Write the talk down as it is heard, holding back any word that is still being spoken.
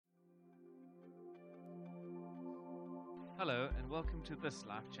Hello and welcome to this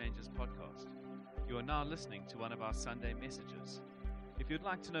Life Changes podcast. You are now listening to one of our Sunday messages. If you'd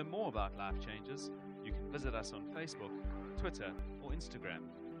like to know more about Life Changes, you can visit us on Facebook, Twitter, or Instagram.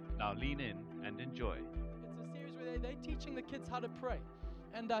 Now lean in and enjoy. It's a series where they're teaching the kids how to pray.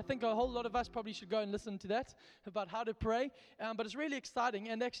 And I think a whole lot of us probably should go and listen to that about how to pray. But it's really exciting.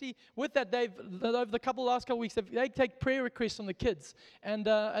 And actually, with that, over the last couple weeks, they take prayer requests from the kids. And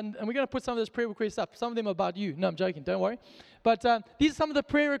we're going to put some of those prayer requests up. Some of them are about you. No, I'm joking. Don't worry. But these are some of the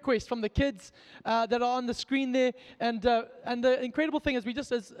prayer requests from the kids that are on the screen there. And the incredible thing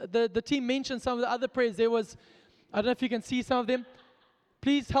is, as the team mentioned some of the other prayers, there was, I don't know if you can see some of them.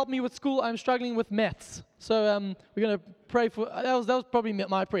 Please help me with school. I'm struggling with maths. So we're going to pray for. That was probably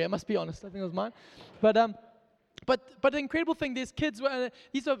my prayer. I must be honest. I think it was mine. But the incredible thing, there's kids.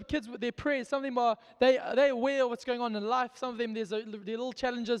 These are kids with their prayers. Some of them are they're aware of what's going on in life. Some of them there are little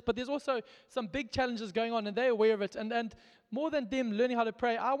challenges, but there's also some big challenges going on, and they're aware of it. And more than them learning how to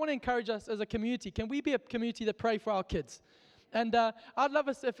pray, I want to encourage us as a community. Can we be a community that pray for our kids? And I'd love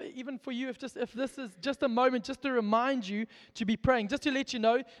us, if this is just a moment, just to remind you to be praying, just to let you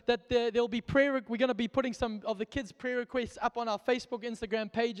know that there'll be prayer. We're going to be putting some of the kids' prayer requests up on our Facebook,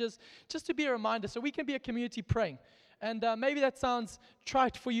 Instagram pages, just to be a reminder, so we can be a community praying. And maybe that sounds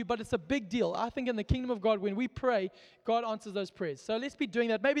trite for you, but it's a big deal. I think in the kingdom of God, when we pray, God answers those prayers. So let's be doing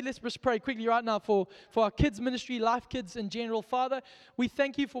that. Maybe let's just pray quickly right now for our kids' ministry, Life Kids in general. Father, we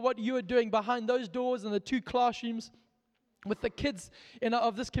thank you for what you are doing behind those doors and the 2 classrooms with the kids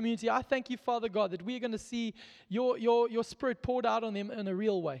of this community. I thank you, Father God, that we are going to see your Spirit poured out on them in a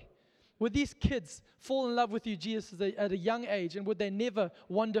real way. Would these kids fall in love with you, Jesus, at a young age, and would they never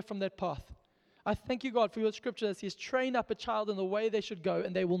wander from that path? I thank you, God, for your scripture that says, train up a child in the way they should go,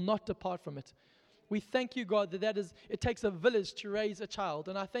 and they will not depart from it. We thank you, God, that it takes a village to raise a child.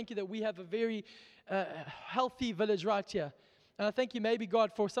 And I thank you that we have a very healthy village right here. And I thank you, maybe,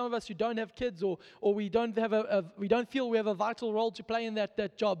 God, for some of us who don't have kids or we don't feel we have a vital role to play in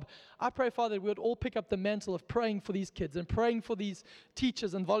that job. I pray, Father, that we would all pick up the mantle of praying for these kids and praying for these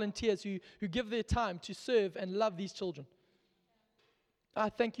teachers and volunteers who give their time to serve and love these children. I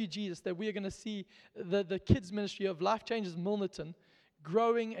thank you, Jesus, that we are going to see the kids' ministry of Life Changes Milnerton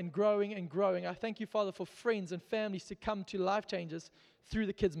growing and growing and growing. I thank you, Father, for friends and families to come to Life Changes through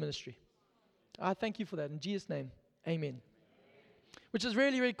the kids' ministry. I thank you for that. In Jesus' name, amen. Which is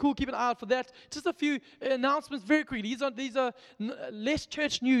really, really cool. Keep an eye out for that. Just a few announcements very quickly. These are less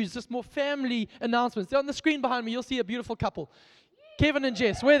church news, just more family announcements. They're on the screen behind me. You'll see a beautiful couple. Kevin and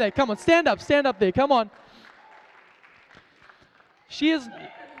Jess, where are they? Come on, stand up there. Come on. She is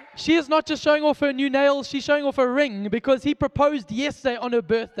not just showing off her new nails. She's showing off her ring because he proposed yesterday on her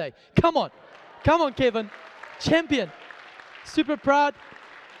birthday. Come on, Kevin. Champion. Super proud.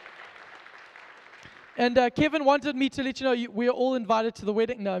 And Kevin wanted me to let you know we are all invited to the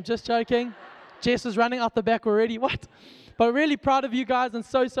wedding. No, I'm just joking. Jess is running out the back already. What? But really proud of you guys and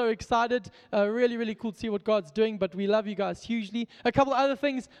so excited. Really, really cool to see what God's doing. But we love you guys hugely. A couple of other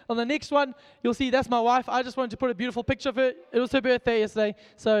things. On the next one, you'll see that's my wife. I just wanted to put a beautiful picture of her. It was her birthday yesterday.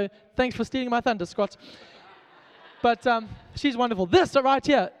 So thanks for stealing my thunder, Scott. But she's wonderful. This right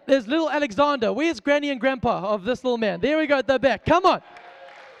here, there's little Alexander. Where's Granny and Grandpa of this little man? There we go at the back. Come on.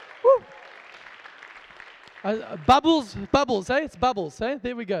 Woo. Bubbles, hey? It's Bubbles, hey?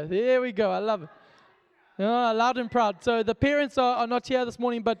 There we go. I love it. Oh, loud and proud. So the parents are not here this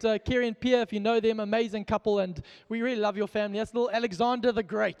morning, but Kerry and Pierre, if you know them, amazing couple, and we really love your family. That's little Alexander the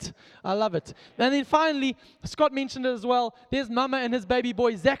Great. I love it. And then finally, Scott mentioned it as well. There's Mama and his baby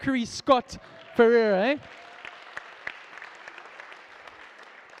boy, Zachary Scott Ferreira, eh?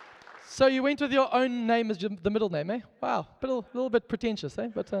 So you went with your own name as the middle name, eh? Wow, a little bit pretentious, eh?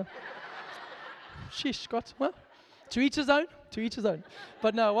 But sheesh, Scott. Well, to each his own.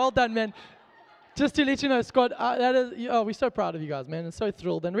 But no, well done, man. Just to let you know, Scott, we're so proud of you guys, man, and so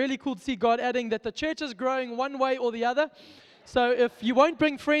thrilled. And really cool to see God adding that the church is growing one way or the other. So if you won't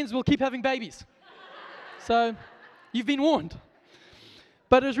bring friends, we'll keep having babies. So you've been warned.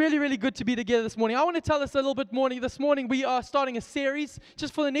 But it was really, really good to be together this morning. I want to tell us a little bit more. This morning we are starting a series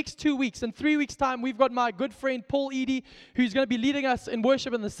just for the next 2 weeks. In 3 weeks' time, we've got my good friend Paul Edie, who's going to be leading us in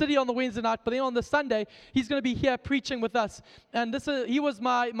worship in the city on the Wednesday night. But then on the Sunday, he's going to be here preaching with us. And he was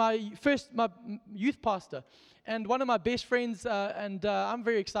my youth pastor. And one of my best friends, and I'm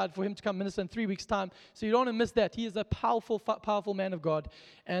very excited for him to come minister in 3 weeks' time. So you don't want to miss that. He is a powerful man of God.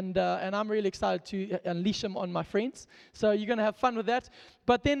 And I'm really excited to unleash him on my friends. So you're going to have fun with that.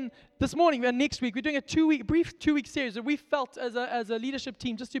 But then this morning and next week, we're doing a brief 2 week series that we felt as a leadership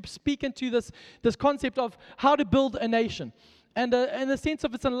team just to speak into this concept of how to build a nation. And in the sense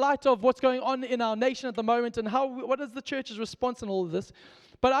of it's in light of what's going on in our nation at the moment and what is the church's response in all of this.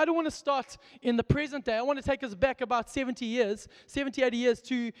 But I don't want to start in the present day. I want to take us back about 70 years, 70, 80 years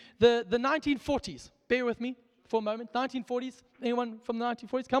to the 1940s. Bear with me for a moment. 1940s. Anyone from the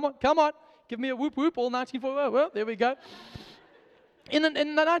 1940s? Come on. Give me a whoop whoop. All 1940s. Well, there we go. In the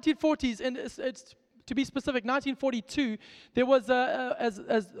 1940s, and it's to be specific, 1942, there was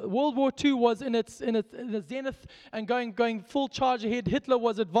as World War II was in its zenith and going full charge ahead. Hitler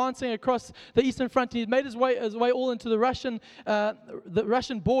was advancing across the Eastern Front. He made his way all into the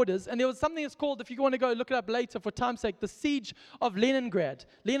Russian borders. And there was something that's called, if you want to go look it up later for time's sake, the Siege of Leningrad.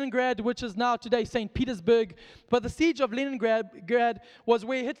 Leningrad, which is now today St. Petersburg. But the Siege of Leningrad was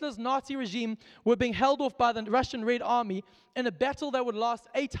where Hitler's Nazi regime were being held off by the Russian Red Army in a battle that would last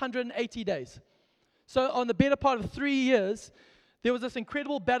 880 days. So on the better part of 3 years, there was this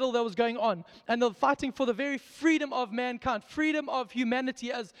incredible battle that was going on. And they were fighting for the very freedom of mankind, freedom of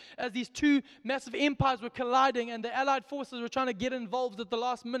humanity as these two massive empires were colliding and the Allied forces were trying to get involved at the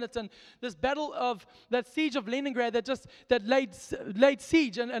last minute. And this battle of that siege of Leningrad that laid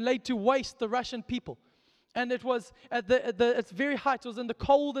siege and laid to waste the Russian people. And it was at its very height. It was in the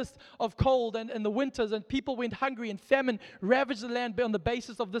coldest of cold and in the winters, and people went hungry and famine ravaged the land on the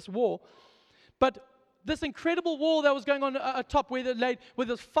basis of this war. But this incredible war that was going on atop where there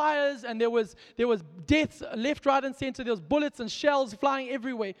was fires and there was deaths left, right, and center. There was bullets and shells flying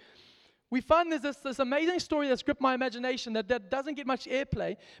everywhere. We find there's this amazing story that's gripped my imagination that doesn't get much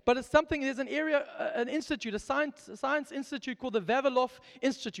airplay, but it's something. There's an institute, a science institute called the Vavilov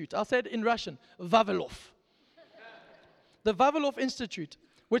Institute. I'll say it in Russian, Vavilov. The Vavilov Institute,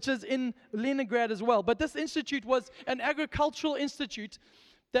 which is in Leningrad as well. But this institute was an agricultural institute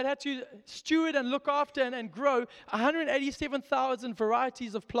that had to steward and look after and grow 187,000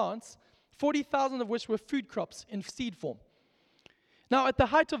 varieties of plants, 40,000 of which were food crops in seed form. Now, at the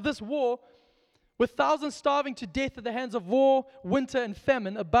height of this war, with thousands starving to death at the hands of war, winter, and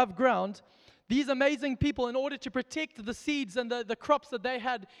famine above ground, these amazing people, in order to protect the seeds and the crops that they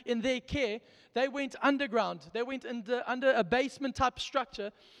had in their care, they went underground. They went under a basement-type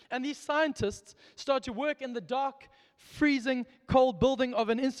structure, and these scientists started to work in the dark, freezing, cold building of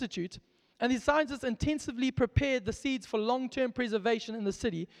an institute. And these scientists intensively prepared the seeds for long-term preservation in the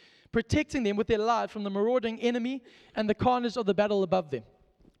city, protecting them with their lives from the marauding enemy and the carnage of the battle above them.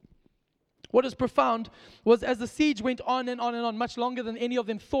 What is profound was as the siege went on and on and on, much longer than any of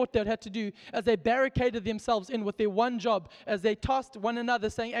them thought they had to do, as they barricaded themselves in with their one job, as they tasked one another,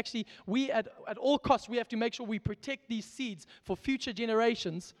 saying, actually, we at all costs, we have to make sure we protect these seeds for future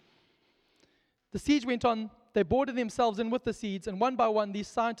generations. The siege went on, they boarded themselves in with the seeds, and one by one, these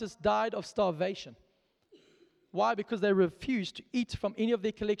scientists died of starvation. Why? Because they refused to eat from any of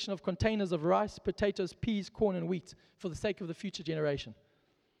their collection of containers of rice, potatoes, peas, corn, and wheat for the sake of the future generation.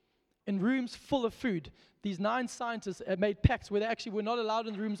 In rooms full of food, these 9 scientists had made pacts where they actually were not allowed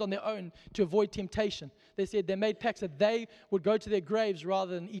in the rooms on their own to avoid temptation. They said they made pacts that they would go to their graves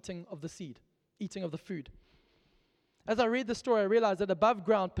rather than eating of the seed, eating of the food. As I read the story, I realized that above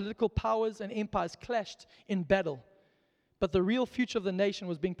ground, political powers and empires clashed in battle. But the real future of the nation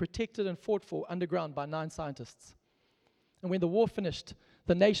was being protected and fought for underground by 9 scientists. And when the war finished,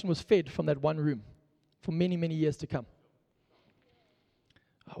 the nation was fed from that one room for many, many years to come.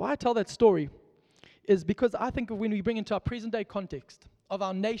 Why I tell that story is because I think when we bring into our present day context of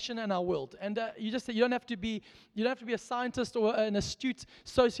our nation and our world, and you don't have to be a scientist or an astute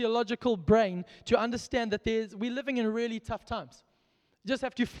sociological brain to understand that we're living in really tough times. You just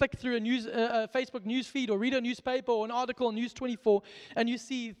have to flick through a Facebook news feed or read a newspaper or an article on News 24, and you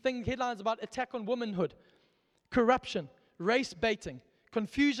see headlines about attack on womanhood, corruption, race baiting,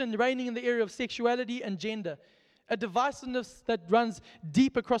 confusion reigning in the area of sexuality and gender, a divisiveness that runs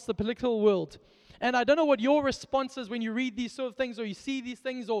deep across the political world. And I don't know what your response is when you read these sort of things or you see these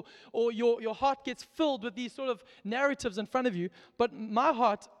things or your heart gets filled with these sort of narratives in front of you. But my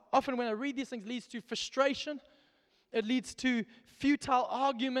heart, often when I read these things, leads to frustration. It leads to futile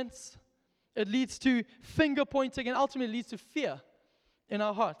arguments. It leads to finger pointing and ultimately leads to fear in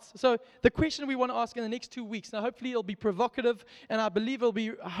our hearts. So the question we want to ask in the next 2 weeks, now hopefully it'll be provocative and I believe it'll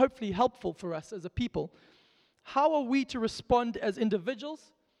be hopefully helpful for us as a people. How are we to respond as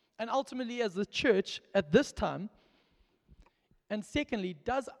individuals and ultimately as the church at this time? And secondly,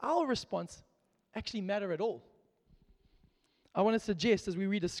 does our response actually matter at all? I want to suggest as we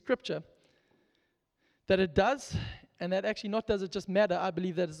read a scripture that it does, and that actually not does it just matter, I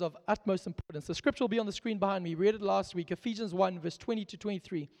believe that is of utmost importance. The scripture will be on the screen behind me. We read it last week, Ephesians 1, verse 20 to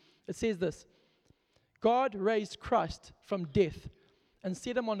 23. It says this: God raised Christ from death and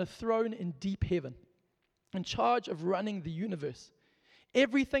set him on a throne in deep heaven, in charge of running the universe.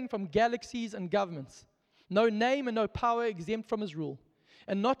 Everything from galaxies and governments. No name and no power exempt from his rule.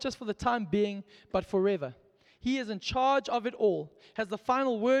 And not just for the time being, but forever. He is in charge of it all, has the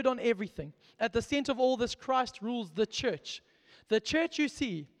final word on everything. At the center of all this, Christ rules the church. The church you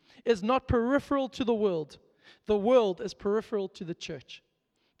see is not peripheral to the world. The world is peripheral to the church.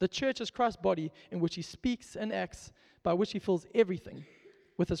 The church is Christ's body in which he speaks and acts, by which he fills everything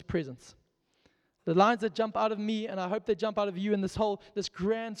with his presence. The lines that jump out of me, and I hope they jump out of you in this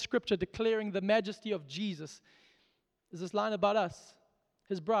grand scripture declaring the majesty of Jesus, is this line about us,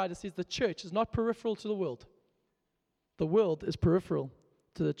 his bride. It says the church is not peripheral to the world. The world is peripheral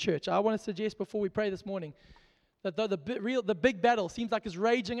to the church. I want to suggest before we pray this morning that though the big battle seems like it's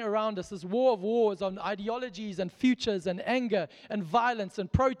raging around us, this war of wars on ideologies and futures and anger and violence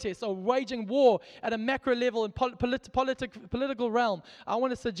and protests, or waging war at a macro level in political realm, I want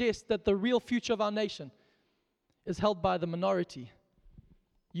to suggest that the real future of our nation is held by the minority,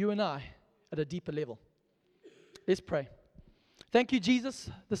 you and I, at a deeper level. Let's pray. Thank you, Jesus,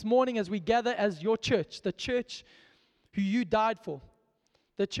 this morning as we gather as your church, the church who you died for,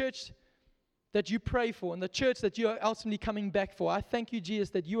 the church that you pray for, and the church that you are ultimately coming back for. I thank you, Jesus,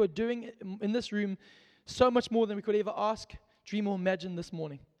 that you are doing in this room so much more than we could ever ask, dream, or imagine this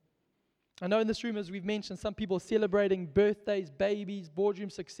morning. I know in this room, as we've mentioned, some people are celebrating birthdays, babies, boardroom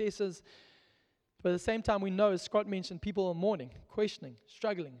successes, but at the same time we know, as Scott mentioned, people are mourning, questioning,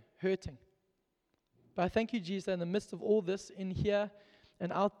 struggling, hurting. But I thank you, Jesus, that in the midst of all this, in here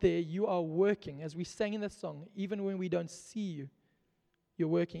and out there, you are working. As we sang in that song, even when we don't see you, you're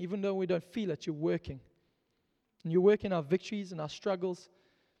working. Even though we don't feel it, you're working. And you're working our victories and our struggles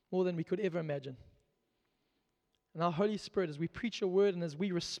more than we could ever imagine. And our Holy Spirit, as we preach your word and as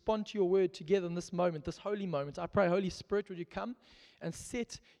we respond to your word together in this moment, this holy moment, I pray, Holy Spirit, would you come and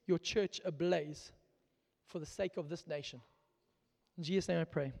set your church ablaze for the sake of this nation. In Jesus' name I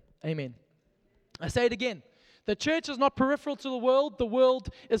pray. Amen. I say it again. The church is not peripheral to the world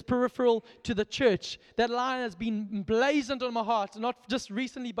is peripheral to the church. That line has been emblazoned on my heart, not just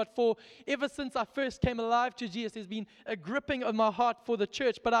recently, but ever since I first came alive to Jesus. There's been a gripping of my heart for the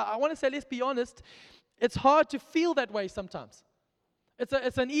church. But I want to say, let's be honest, it's hard to feel that way sometimes.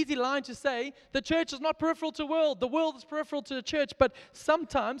 It's an easy line to say, the church is not peripheral to the world is peripheral to the church, but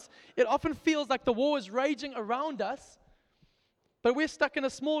sometimes it often feels like the war is raging around us, but we're stuck in a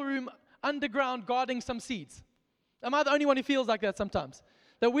small room underground guarding some seeds. Am I the only one who feels like that sometimes?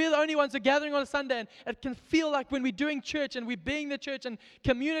 That we're the only ones who are gathering on a Sunday, and it can feel like when we're doing church and we're being the church and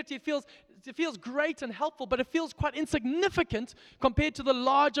community, it feels great and helpful, but it feels quite insignificant compared to the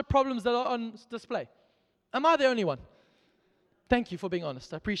larger problems that are on display. Am I the only one? Thank you for being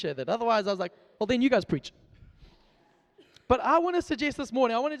honest. I appreciate that. Otherwise, I was like, well, then you guys preach. But I want to suggest this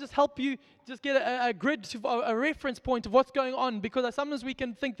morning, I want to just help you just get a grid, a reference point of what's going on, because sometimes we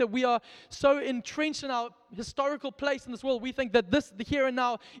can think that we are so entrenched in our historical place in this world, we think that the here and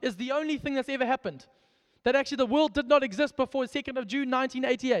now is the only thing that's ever happened. That actually the world did not exist before 2nd of June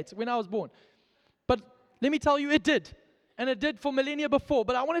 1988, when I was born. But let me tell you, it did. And it did for millennia before.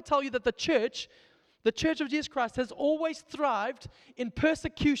 But I want to tell you that the church of Jesus Christ has always thrived in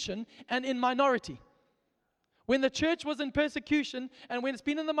persecution and in minority. When the church was in persecution and when it's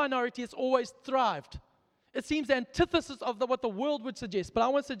been in the minority, it's always thrived. It seems the antithesis of what the world would suggest. But I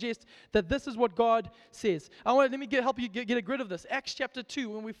want to suggest that this is what God says. Let me help you get a grid of this. Acts chapter 2,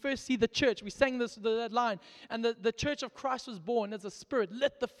 when we first see the church, we sang that line, and the church of Christ was born as a spirit,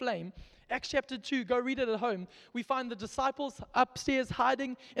 lit the flame. Acts chapter 2, go read it at home. We find the disciples upstairs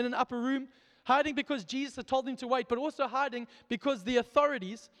hiding in an upper room, hiding because Jesus had told them to wait, but also hiding because the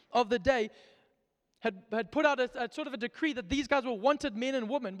authorities of the day had put out a sort of a decree that these guys were wanted men and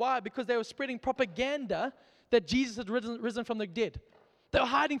women. Why? Because they were spreading propaganda that Jesus had risen from the dead. They were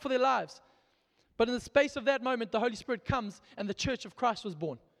hiding for their lives. But in the space of that moment, the Holy Spirit comes and the church of Christ was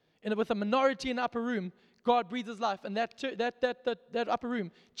born. And with a minority in the upper room, God breathes his life, and that upper room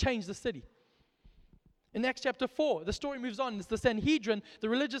changed the city. In Acts chapter 4, the story moves on. It's the Sanhedrin, the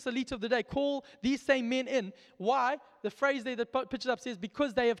religious elite of the day, call these same men in. Why? The phrase there that pictures up says,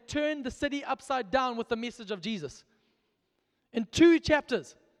 because they have turned the city upside down with the message of Jesus. In 2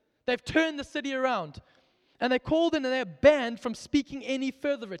 chapters, they've turned the city around. And they called in and they're banned from speaking any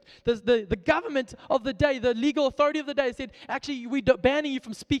further of it. The government of the day, the legal authority of the day said, actually, we're banning you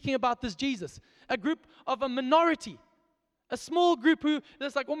from speaking about this Jesus. A group of a minority. A small group who,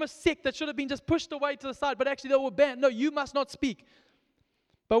 there's like almost sect that should have been just pushed away to the side, but actually they were banned. No, you must not speak.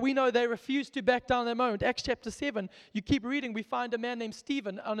 But we know they refused to back down that moment. Acts chapter 7, you keep reading, we find a man named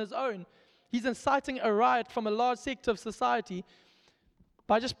Stephen on his own. He's inciting a riot from a large sector of society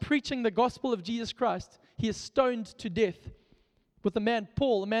by just preaching the gospel of Jesus Christ, he is stoned to death with a man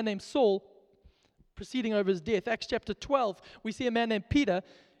named Saul, proceeding over his death. Acts chapter 12, we see a man named Peter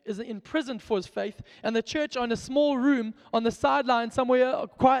is imprisoned for his faith, and the church are in a small room on the sideline somewhere,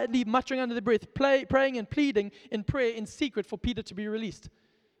 quietly muttering under their breath, praying and pleading in prayer in secret for Peter to be released.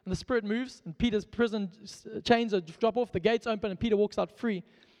 And the Spirit moves, and Peter's prison chains are drop off, the gates open, and Peter walks out free.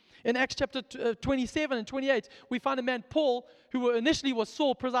 In Acts chapter 27 and 28, we find a man, Paul, who initially was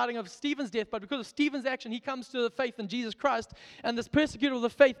Saul, presiding over Stephen's death, but because of Stephen's action, he comes to the faith in Jesus Christ, and this persecutor of the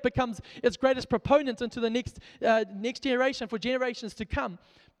faith becomes its greatest proponent into the next generation, for generations to come.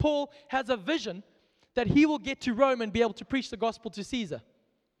 Paul has a vision that he will get to Rome and be able to preach the gospel to Caesar.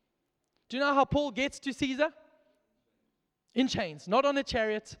 Do you know how Paul gets to Caesar? In chains, not on a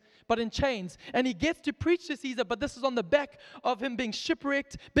chariot, but in chains. And he gets to preach to Caesar, but this is on the back of him being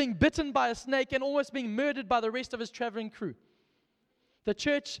shipwrecked, being bitten by a snake, and almost being murdered by the rest of his traveling crew. The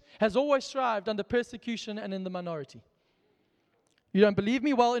church has always thrived under persecution and in the minority. You don't believe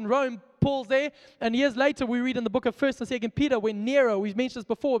me? Well, in Rome, Paul's there, and years later we read in the book of 1st and 2nd Peter when Nero, we've mentioned this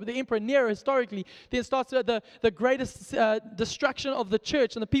before, but the Emperor Nero historically then starts the greatest destruction of the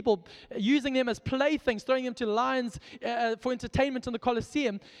church and the people, using them as playthings, throwing them to lions for entertainment in the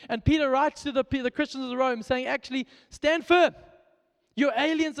Colosseum. And Peter writes to the Christians of Rome saying, actually, stand firm. You're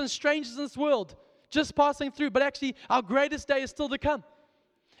aliens and strangers in this world, just passing through, but actually our greatest day is still to come.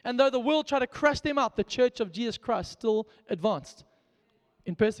 And though the world tried to crush them out, the church of Jesus Christ still advanced.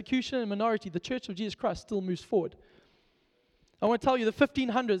 In persecution and minority, the church of Jesus Christ still moves forward. I want to tell you, the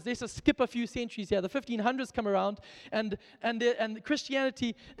 1500s, let's just skip a few centuries here. The 1500s come around, and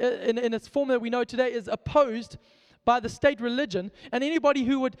Christianity, in its form that we know today, is opposed by the state religion. And anybody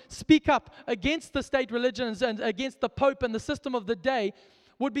who would speak up against the state religions and against the Pope and the system of the day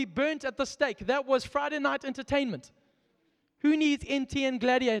would be burnt at the stake. That was Friday night entertainment. Who needs NTN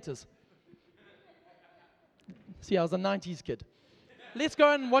gladiators? See, I was a 90s kid. Let's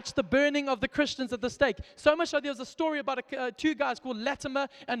go and watch the burning of the Christians at the stake. So much so there was a story about two guys called Latimer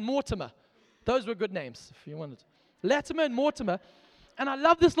and Mortimer. Those were good names, if you wanted. Latimer and Mortimer. And I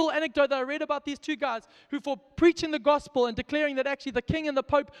love this little anecdote that I read about these two guys who, for preaching the gospel and declaring that actually the king and the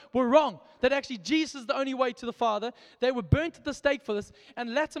pope were wrong, that actually Jesus is the only way to the Father, they were burnt at the stake for this.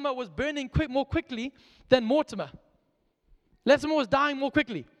 And Latimer was burning more quickly than Mortimer. Latimer was dying more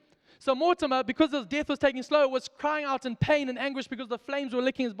quickly. So Mortimer, because his death was taking slow, was crying out in pain and anguish because the flames were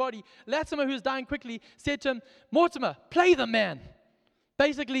licking his body. Latimer, who was dying quickly, said to him, Mortimer, play the man.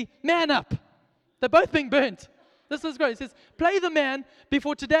 Basically, man up. They're both being burnt. This is great. It says, play the man,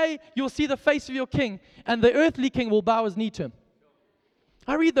 before today you'll see the face of your king, and the earthly king will bow his knee to him.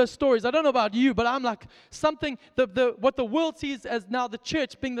 I read those stories. I don't know about you, but I'm like something, what the world sees as now the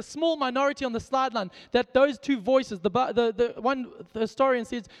church being the small minority on the sideline, that those two voices, the historian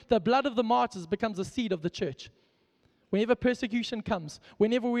says, the blood of the martyrs becomes the seed of the church. Whenever persecution comes,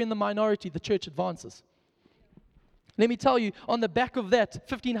 whenever we're in the minority, the church advances. Let me tell you, on the back of that,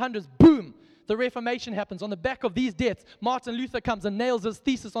 1500s, boom, the Reformation happens. On the back of these deaths, Martin Luther comes and nails his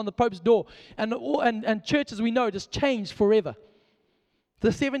thesis on the Pope's door. And churches we know just changed forever. The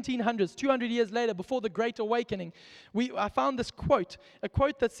 1700s, 200 years later, before the Great Awakening, I found this quote, a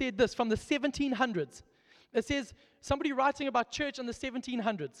quote that said this from the 1700s. It says, somebody writing about church in the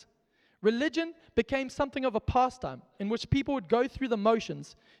 1700s. Religion became something of a pastime in which people would go through the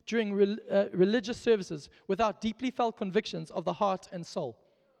motions during religious services without deeply felt convictions of the heart and soul.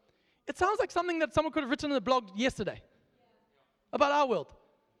 It sounds like something that someone could have written in the blog yesterday about our world.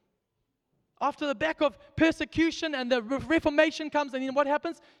 After the back of persecution and the Reformation comes, and then what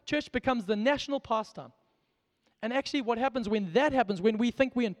happens? Church becomes the national pastime. And actually what happens when that happens, when we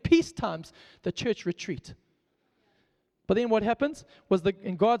think we're in peace times, the church retreat. But then what happens was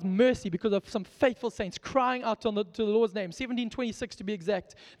in God's mercy, because of some faithful saints crying out to the Lord's name, 1726 to be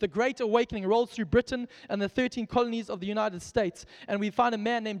exact, the Great Awakening rolls through Britain and the 13 colonies of the United States. And we find a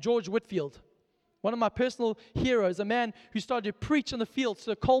man named George Whitefield. One of my personal heroes, a man who started to preach in the fields to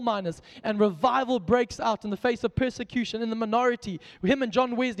the coal miners, and revival breaks out in the face of persecution in the minority. Him and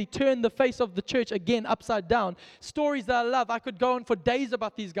John Wesley turned the face of the church again upside down. Stories that I love. I could go on for days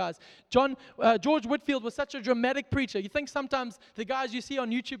about these guys. George Whitefield was such a dramatic preacher. You think sometimes the guys you see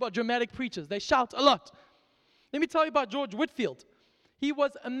on YouTube are dramatic preachers. They shout a lot. Let me tell you about George Whitefield. He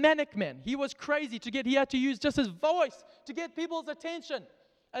was a manic man. He was crazy he had to use just his voice to get people's attention,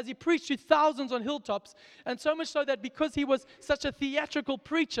 as he preached to thousands on hilltops, and so much so that because he was such a theatrical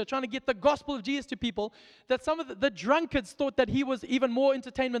preacher trying to get the gospel of Jesus to people, that some of the drunkards thought that he was even more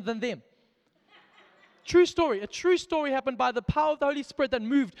entertainment than them. True story. A true story happened by the power of the Holy Spirit that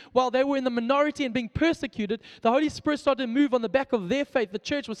moved while they were in the minority and being persecuted. The Holy Spirit started to move on the back of their faith. The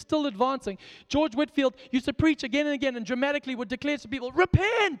church was still advancing. George Whitefield used to preach again and again and dramatically would declare to people,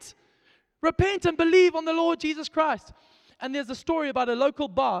 repent! Repent and believe on the Lord Jesus Christ. And there's a story about a local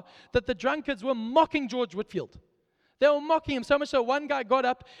bar that the drunkards were mocking George Whitefield. They were mocking him so much so one guy got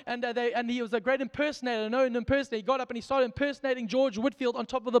up and he was a great impersonator. He got up and he started impersonating George Whitefield on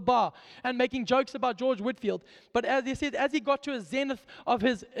top of the bar and making jokes about George Whitefield. But as he said, as he got to a zenith of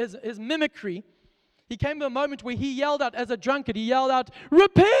his mimicry, he came to a moment where he yelled out as a drunkard, he yelled out,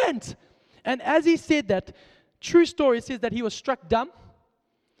 repent! And as he said that, true story says that he was struck dumb.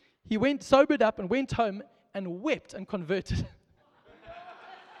 He went sobered up and went home and wept and converted.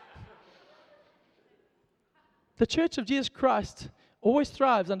 The Church of Jesus Christ always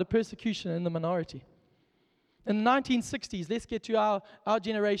thrives under persecution in the minority. In the 1960s, let's get to our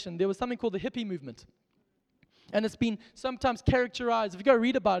generation, there was something called the hippie movement. And it's been sometimes characterized, if you go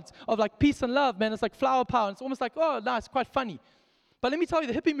read about it, of like peace and love, man. It's like flower power. It's almost like, oh, nice, quite funny. But let me tell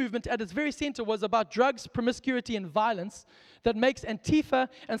you, the hippie movement at its very center was about drugs, promiscuity, and violence that makes Antifa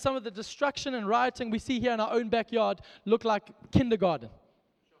and some of the destruction and rioting we see here in our own backyard look like kindergarten.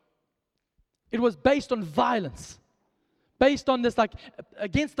 It was based on violence, based on this like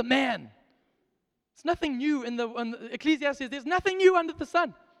against the man. It's nothing new in the Ecclesiastes. There's nothing new under the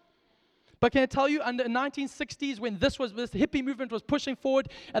sun. But can I tell you, under the 1960s, when this hippie movement was pushing forward,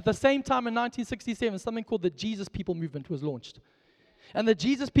 at the same time in 1967, something called the Jesus People movement was launched. And the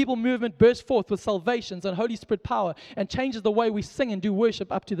Jesus People movement burst forth with salvations and Holy Spirit power and changes the way we sing and do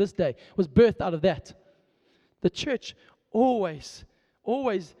worship up to this day. Was birthed out of that. The church always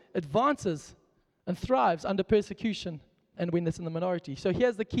advances and thrives under persecution and when it's in the minority. So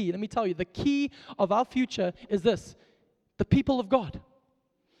here's the key. Let me tell you, the key of our future is this: the people of God.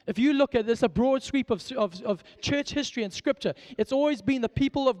 If you look at this, a broad sweep of church history and scripture, it's always been the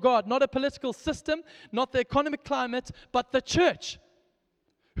people of God, not a political system, not the economic climate, but the church.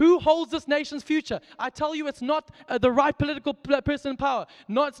 Who holds this nation's future? I tell you, it's not the right political person in power.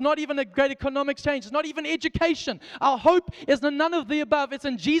 No, it's not even a great economic change. It's not even education. Our hope is in none of the above. It's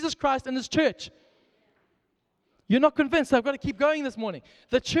in Jesus Christ and His church. You're not convinced? I've got to keep going this morning.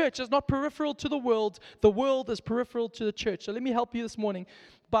 The church is not peripheral to the world. The world is peripheral to the church. So let me help you this morning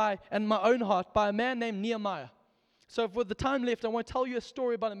in my own heart, by a man named Nehemiah. So with the time left, I want to tell you a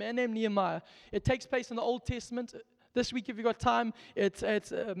story about a man named Nehemiah. It takes place in the Old Testament. This week, if you've got time, it's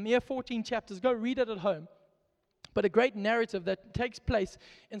mere 14 chapters. Go read it at home. But a great narrative that takes place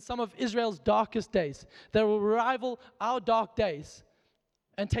in some of Israel's darkest days that will rival our dark days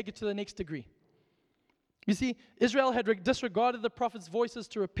and take it to the next degree. You see, Israel had disregarded the prophets' voices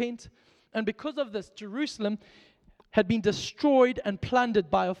to repent, and because of this, Jerusalem had been destroyed and plundered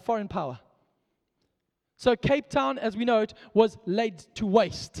by a foreign power. So Cape Town, as we know it, was laid to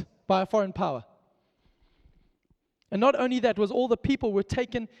waste by a foreign power. And not only that, was all the people were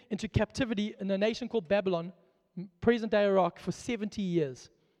taken into captivity in a nation called Babylon, present-day Iraq, for 70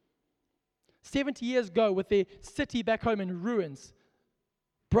 years. 70 years ago, with their city back home in ruins,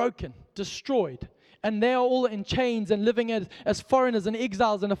 broken, destroyed. And they are all in chains and living as foreigners and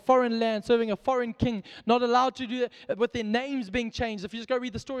exiles in a foreign land, serving a foreign king, not allowed to do that, with their names being changed. If you just go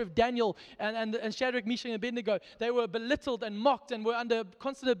read the story of Daniel and Shadrach, Meshach, and Abednego, they were belittled and mocked and were under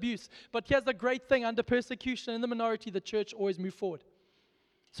constant abuse. But here's the great thing: under persecution in the minority, the church always moved forward.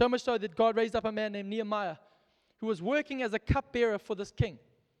 So much so that God raised up a man named Nehemiah, who was working as a cupbearer for this king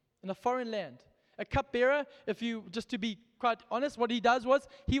in a foreign land. A cupbearer, just to be quite honest, what he does was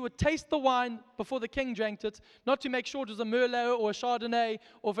he would taste the wine before the king drank it, not to make sure it was a Merlot or a Chardonnay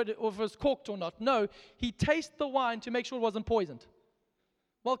or if it was corked or not. No, he tasted the wine to make sure it wasn't poisoned.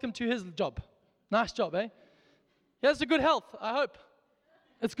 Welcome to his job. Nice job, eh? He has a good health, I hope.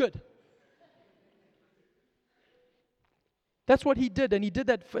 It's good. That's what he did, and he did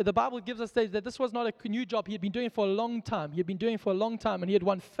that. The Bible gives us that this was not a new job. He had been doing it for a long time. And he had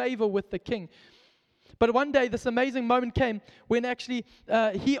won favor with the king. But one day, this amazing moment came when actually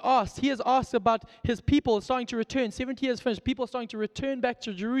he has asked about his people starting to return. 70 years finished, people are starting to return back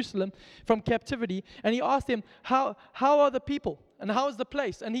to Jerusalem from captivity. And he asked them, how are the people? And how is the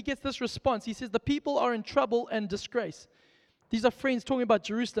place? And he gets this response. He says, the people are in trouble and disgrace. These are friends talking about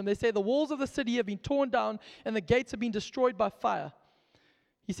Jerusalem. They say, the walls of the city have been torn down and the gates have been destroyed by fire.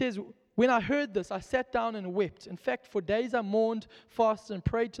 He says, when I heard this, I sat down and wept. In fact, for days I mourned, fasted, and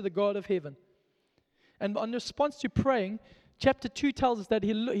prayed to the God of heaven. And in response to praying, chapter 2 tells us that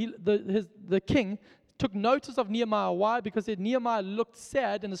the king took notice of Nehemiah. Why? Because Nehemiah looked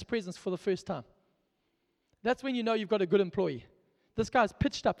sad in his presence for the first time. That's when you know you've got a good employee. This guy's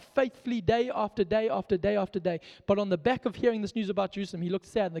pitched up faithfully day after day after day after day. But on the back of hearing this news about Jerusalem, he looked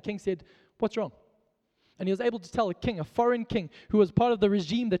sad, and the king said, "What's wrong?" And he was able to tell a king, a foreign king, who was part of the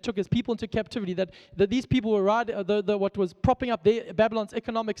regime that took his people into captivity, that these people were what was propping up Babylon's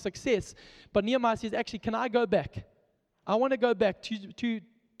economic success. But Nehemiah says, actually, can I go back? I want to go back to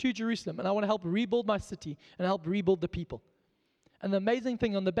Jerusalem, and I want to help rebuild my city and help rebuild the people. And the amazing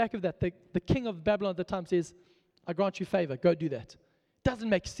thing on the back of that, the king of Babylon at the time says, "I grant you favor, go do that." Doesn't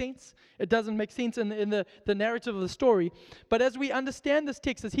make sense. It doesn't make sense in the narrative of the story. But as we understand this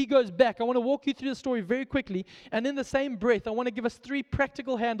text, as he goes back, I want to walk you through the story very quickly. And in the same breath, I want to give us 3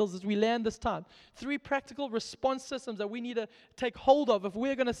 practical handles as we land this time. 3 practical response systems that we need to take hold of if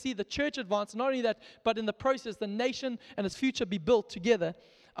we're going to see the church advance. Not only that, but in the process, the nation and its future be built together.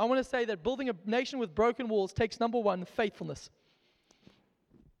 I want to say that building a nation with broken walls takes, number 1, faithfulness.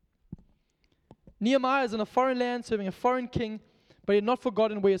 Nehemiah is in a foreign land serving a foreign king, but he had not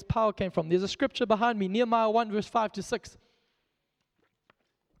forgotten where his power came from. There's a scripture behind me, Nehemiah 1, verse 5 to 6.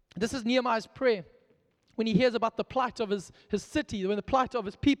 This is Nehemiah's prayer when he hears about the plight of his city, the plight of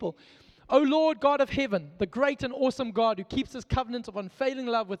his people. "O Lord God of heaven, the great and awesome God who keeps his covenant of unfailing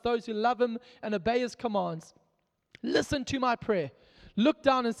love with those who love him and obey his commands, listen to my prayer. Look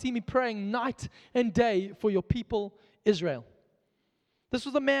down and see me praying night and day for your people Israel." This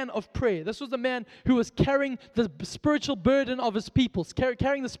was a man of prayer. This was a man who was carrying the spiritual burden of his people,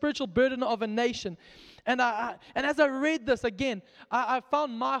 carrying the spiritual burden of a nation. And as I read this again, I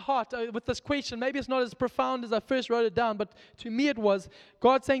found my heart with this question. Maybe it's not as profound as I first wrote it down, but to me it was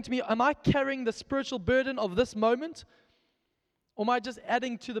God saying to me, am I carrying the spiritual burden of this moment? Or am I just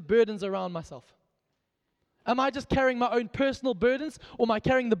adding to the burdens around myself? Am I just carrying my own personal burdens, or am I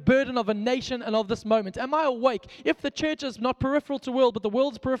carrying the burden of a nation and of this moment? Am I awake? If the church is not peripheral to the world, but the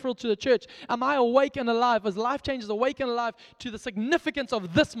world is peripheral to the church, am I awake and alive? As Life Changes, awake and alive to the significance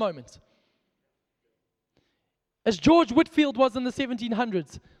of this moment? As George Whitefield was in the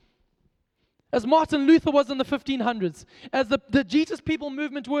 1700s, as Martin Luther was in the 1500s, as the Jesus People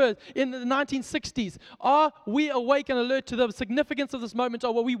movement were in the 1960s, are we awake and alert to the significance of this moment,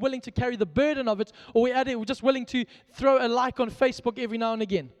 or are we willing to carry the burden of it, or we're just willing to throw a like on Facebook every now and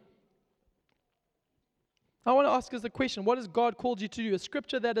again? I want to ask us the question, what has God called you to do? A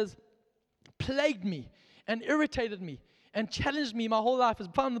scripture that has plagued me and irritated me and challenged me my whole life is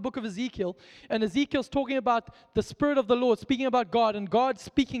found in the book of Ezekiel. And Ezekiel's talking about the Spirit of the Lord, speaking about God, and God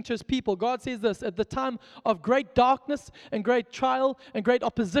speaking to his people. God says this, at the time of great darkness and great trial and great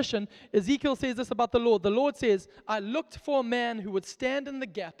opposition, Ezekiel says this about the Lord. The Lord says, "I looked for a man who would stand in the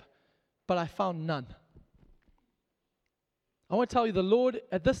gap, but I found none." I want to tell you, the Lord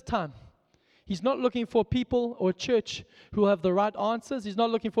at this time, He's not looking for people or a church who have the right answers. He's not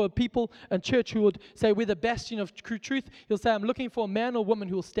looking for a people and church who would say, we're the bastion of truth. He'll say, I'm looking for a man or woman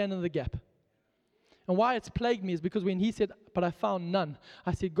who will stand in the gap. And why it's plagued me is because when he said, but I found none,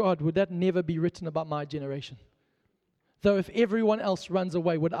 I said, God, would that never be written about my generation? Though if everyone else runs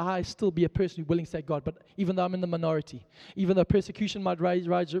away, would I still be a person who's willing to say, God, but even though I'm in the minority, even though persecution might rage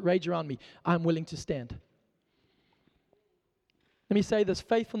around me, I'm willing to stand. Let me say this,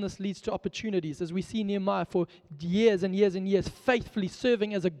 faithfulness leads to opportunities. As we see Nehemiah for years and years and years, faithfully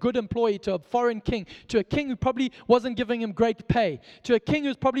serving as a good employee to a foreign king, to a king who probably wasn't giving him great pay, to a king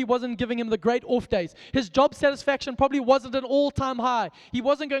who probably wasn't giving him the great off days. His job satisfaction probably wasn't an all-time high. He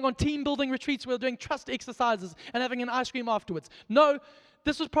wasn't going on team building retreats where doing trust exercises and having an ice cream afterwards. No,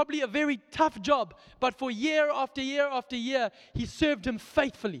 this was probably a very tough job, but for year after year after year, he served him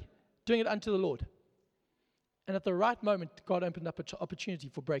faithfully, doing it unto the Lord. And at the right moment, God opened up an opportunity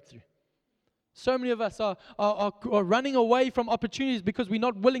for breakthrough. So many of us are running away from opportunities because we're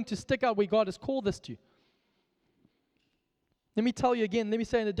not willing to stick out where God has called us to. Let me tell you again, let me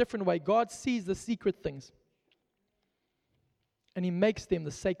say in a different way. God sees the secret things, and He makes them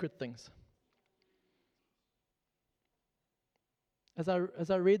the sacred things. As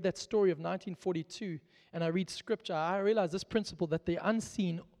I read that story of 1942, and I read scripture, I realize this principle that the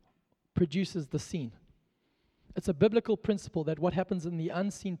unseen produces the seen. It's a biblical principle that what happens in the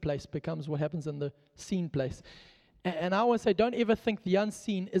unseen place becomes what happens in the seen place. And I want to say, don't ever think the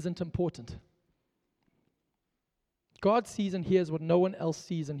unseen isn't important. God sees and hears what no one else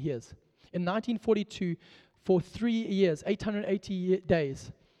sees and hears. In 1942, for 3 years, 880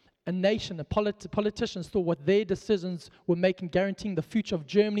 days, a nation, politicians thought what their decisions were making, guaranteeing the future of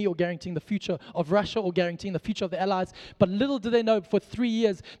Germany or guaranteeing the future of Russia or guaranteeing the future of the Allies. But little did they know, for 3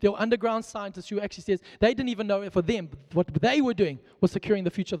 years, there were underground scientists who actually says they didn't even know for them what they were doing was securing the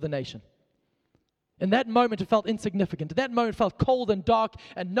future of the nation. In that moment, it felt insignificant. In that moment, it felt cold and dark,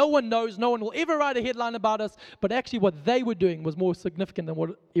 and no one knows, no one will ever write a headline about us, but actually what they were doing was more significant than what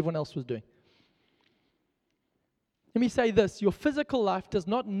everyone else was doing. Let me say this, your physical life does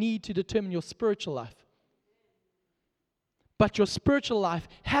not need to determine your spiritual life. But your spiritual life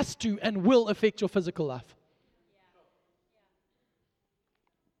has to and will affect your physical life.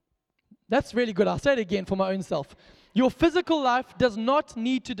 That's really good. I'll say it again for my own self. Your physical life does not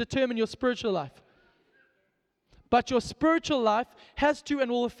need to determine your spiritual life. But your spiritual life has to and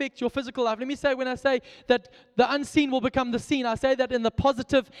will affect your physical life. Let me say, when I say that the unseen will become the seen, I say that in the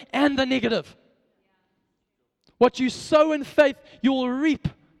positive and the negative. What you sow in faith, you will reap.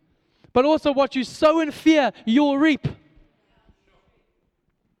 But also what you sow in fear, you will reap.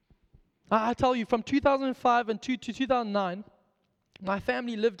 I tell you, from 2005 and to 2009, my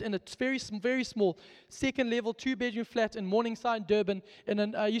family lived in a very, very small, second-level, two-bedroom flat in Morningside, Durban.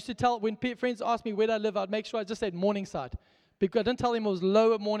 And I used to tell, when friends asked me where I live, I'd make sure I just said Morningside. Because I didn't tell them it was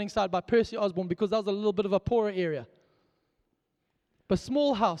Lower Morningside by Percy Osborne, because that was a little bit of a poorer area. But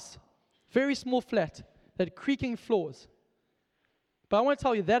small house, very small flat, that had creaking floors. But I want to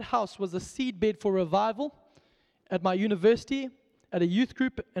tell you, that house was a seedbed for revival at my university, at a youth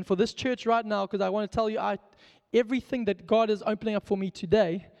group, and for this church right now, because I want to tell you, everything that God is opening up for me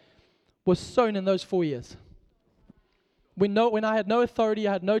today was sown in those 4 years. When I had no authority,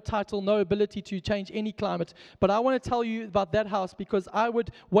 I had no title, no ability to change any climate. But I want to tell you about that house because I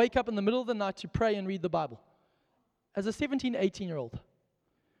would wake up in the middle of the night to pray and read the Bible. As a 17, 18-year-old.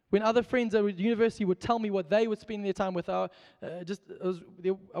 When other friends at university would tell me what they would spend their time with, I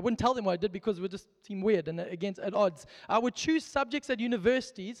wouldn't tell them what I did because it would just seem weird and at odds. I would choose subjects at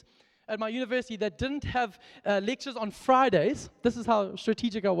my university that didn't have lectures on Fridays. This is how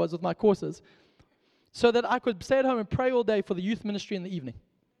strategic I was with my courses. So that I could stay at home and pray all day for the youth ministry in the evening.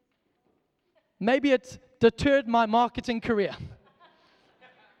 Maybe it deterred my marketing career.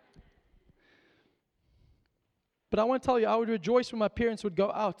 But I want to tell you, I would rejoice when my parents would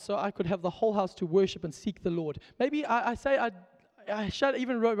go out so I could have the whole house to worship and seek the Lord. Maybe I shut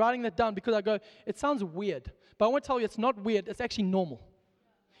even writing that down because I go, it sounds weird. But I want to tell you, it's not weird. It's actually normal.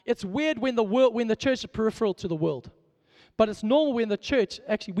 It's weird when the church is peripheral to the world. But it's normal when the church,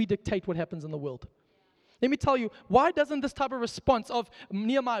 actually, we dictate what happens in the world. Let me tell you, why doesn't this type of response of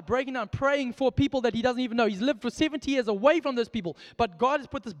Nehemiah breaking down, praying for people that he doesn't even know? He's lived for 70 years away from those people, but God has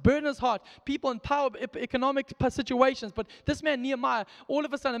put this burden in his heart, people in power, economic situations. But this man, Nehemiah, all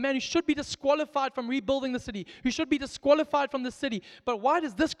of a sudden, a man who should be disqualified from rebuilding the city, who should be disqualified from the city. But why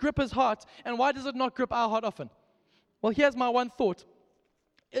does this grip his heart, and why does it not grip our heart often? Well, here's my one thought.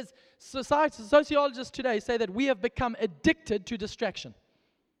 Sociologists today say that we have become addicted to distraction.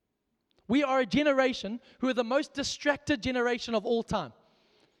 We are a generation who are the most distracted generation of all time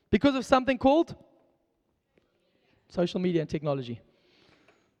because of something called social media and technology.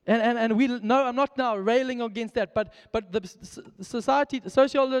 And we know, I'm not now railing against that, but the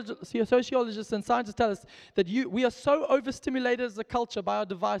sociologists and scientists tell us that we are so overstimulated as a culture by our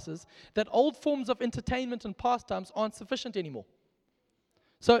devices that old forms of entertainment and pastimes aren't sufficient anymore.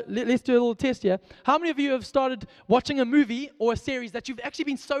 So let's do a little test here. How many of you have started watching a movie or a series that you've actually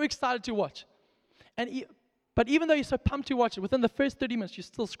been so excited to watch? But even though you're so pumped to watch it, within the first 30 minutes, you're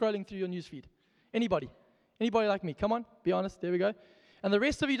still scrolling through your newsfeed. Anybody? Anybody like me? Come on, be honest. There we go. And the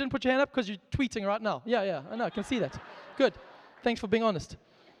rest of you didn't put your hand up because you're tweeting right now. Yeah, I know, I can see that. Good. Thanks for being honest.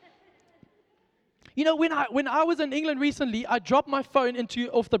 You know, when I was in England recently, I dropped my phone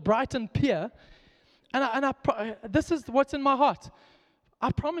off the Brighton pier, and this is what's in my heart.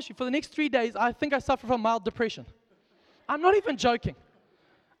 I promise you, for the next 3 days, I think I suffer from mild depression. I'm not even joking.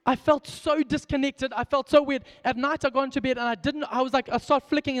 I felt so disconnected. I felt so weird. At night, I got into bed, and I started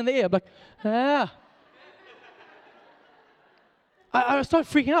flicking in the air. I'm like, I started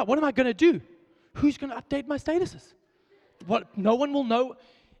freaking out. What am I going to do? Who's going to update my statuses? What? No one will know.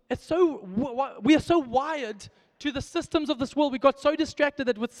 We are so wired to the systems of this world. We got so distracted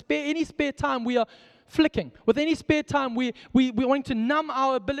that with any spare time, we are flicking. With any spare time, we want to numb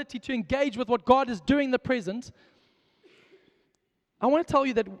our ability to engage with what God is doing in the present. I want to tell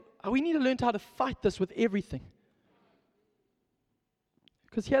you that we need to learn how to fight this with everything.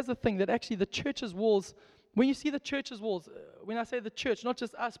 Because here's the thing, that actually the church's walls, when you see the church's walls, when I say the church, not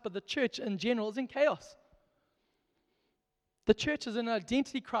just us, but the church in general, is in chaos. The church is in an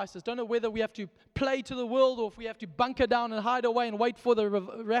identity crisis. Don't know whether we have to play to the world or if we have to bunker down and hide away and wait for the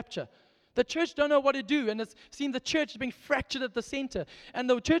rapture. The church don't know what to do, and it's seen the church is being fractured at the center, and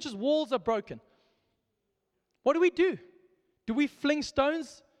the church's walls are broken. What do? Do we fling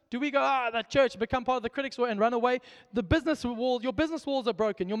stones Do we go, that church, become part of the critics and run away? The business walls, your business walls are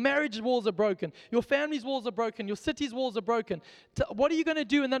broken. Your marriage walls are broken. Your family's walls are broken. Your city's walls are broken. What are you going to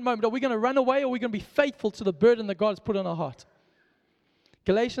do in that moment? Are we going to run away, or are we going to be faithful to the burden that God has put on our heart?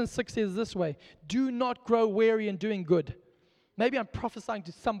 Galatians 6 says this way, do not grow weary in doing good. Maybe I'm prophesying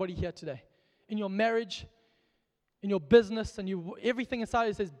to somebody here today. In your marriage, in your business, and everything inside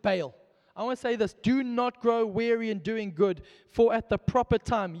it says bail. I want to say this, do not grow weary in doing good, for at the proper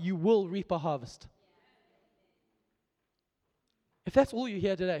time you will reap a harvest. If that's all you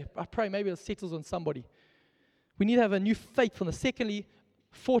hear today, I pray maybe it settles on somebody. We need to have a new faithfulness. Secondly,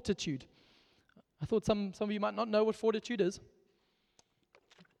 fortitude. I thought some of you might not know what fortitude is.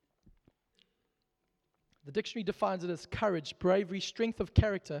 The dictionary defines it as courage, bravery, strength of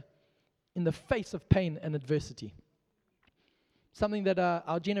character in the face of pain and adversity. Something that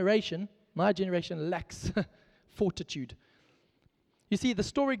our generation, my generation, lacks fortitude. You see, the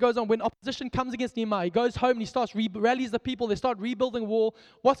story goes on. When opposition comes against Nehemiah, he goes home and he starts rallies the people. They start rebuilding a wall.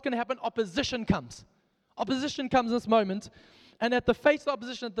 What's going to happen? Opposition comes. Opposition comes in this moment. And at the face of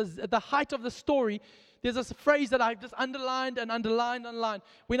opposition, at the height of the story, there's this phrase that I've just underlined.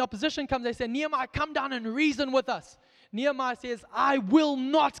 When opposition comes, they say, Nehemiah, come down and reason with us. Nehemiah says, I will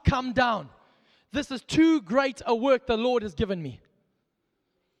not come down. This is too great a work the Lord has given me.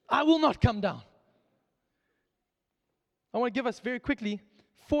 I will not come down. I want to give us very quickly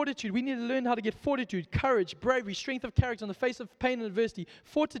fortitude. We need to learn how to get fortitude, courage, bravery, strength of character in the face of pain and adversity,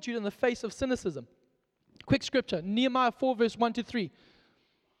 fortitude in the face of cynicism. Quick scripture, Nehemiah 4 verse 1 to 3.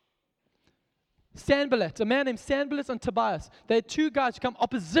 Sanballat, a man named Sanballat and Tobias. They had two guys who come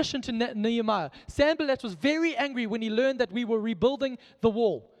opposition to Nehemiah. Sanballat was very angry when he learned that we were rebuilding the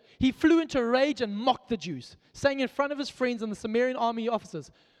wall. He flew into a rage and mocked the Jews, saying in front of his friends and the Samaritan army officers,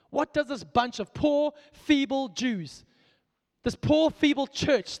 what does this bunch of poor, feeble Jews, this poor, feeble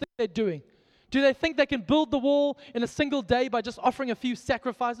church think they're doing? Do they think they can build the wall in a single day by just offering a few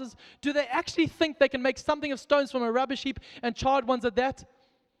sacrifices? Do they actually think they can make something of stones from a rubbish heap and charred ones at that?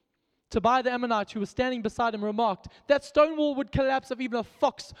 Tobiah the Ammonite, who was standing beside him, remarked, that stone wall would collapse if even a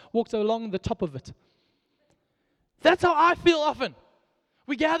fox walked along the top of it. That's how I feel often.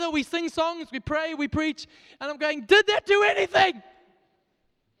 We gather, we sing songs, we pray, we preach, and I'm going, did that do anything?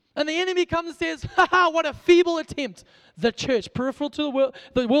 And the enemy comes and says, what a feeble attempt. The church, peripheral to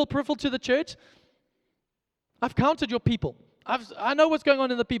the world peripheral to the church. I've counted your people. I know what's going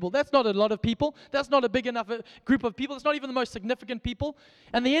on in the people. That's not a lot of people. That's not a big enough group of people. It's not even the most significant people.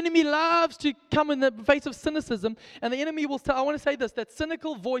 And the enemy loves to come in the face of cynicism. And the enemy will tell, I want to say this, that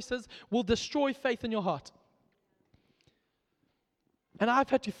cynical voices will destroy faith in your heart. And I've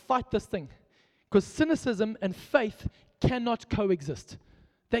had to fight this thing. Because cynicism and faith cannot coexist.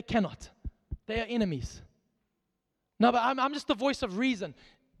 They cannot. They are enemies. No, but I'm just the voice of reason.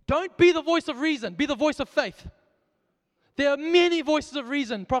 Don't be the voice of reason. Be the voice of faith. There are many voices of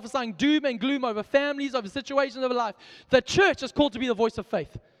reason prophesying doom and gloom over families, over situations, over life. The church is called to be the voice of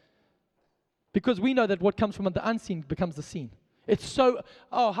faith. Because we know that what comes from the unseen becomes the seen. It's so,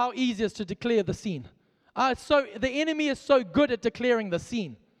 how easy it is to declare the seen. The enemy is so good at declaring the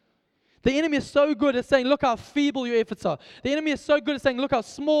seen. The enemy is so good at saying, look how feeble your efforts are. The enemy is so good at saying, look how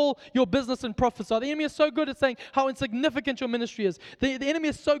small your business and profits are. The enemy is so good at saying how insignificant your ministry is. The enemy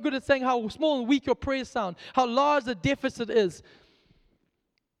is so good at saying how small and weak your prayers sound, how large the deficit is.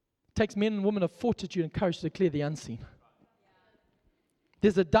 It takes men and women of fortitude and courage to declare the unseen.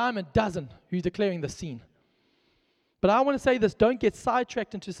 There's a dime a dozen who's declaring the seen. But I want to say this, don't get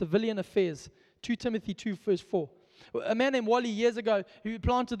sidetracked into civilian affairs. 2 Timothy 2 verse 4. A man named Wally years ago who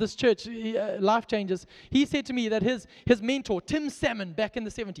planted this church, Life Changers, he said to me that his mentor, Tim Salmon, back in the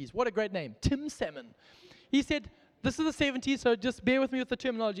 70s, what a great name, Tim Salmon. He said, this is the 70s, so just bear with me with the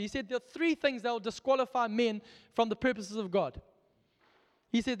terminology. He said there are 3 things that will disqualify men from the purposes of God.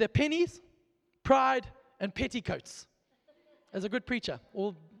 He said they're pennies, pride, and petticoats. As a good preacher,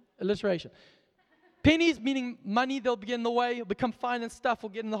 or alliteration. Pennies meaning money, they'll get in the way, it'll become finance stuff, will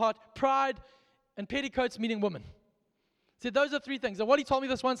get in the heart. Pride and petticoats meaning women. He said, those are 3 things. And Wally told me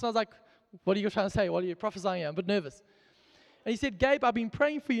this once, and I was like, what are you trying to say? What are you prophesying? I'm a bit nervous. And he said, Gabe, I've been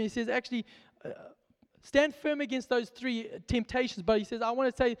praying for you. And he says, actually, stand firm against those 3 temptations. But he says, I want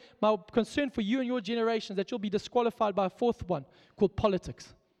to say my concern for you and your generation is that you'll be disqualified by a 4th one called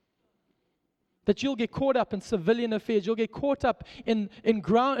politics. That you'll get caught up in civilian affairs. You'll get caught up in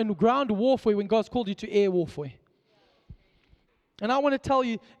ground warfare when God's called you to air warfare. And I want to tell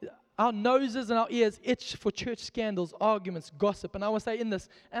you, our noses and our ears itch for church scandals, arguments, gossip. And I want to say in this,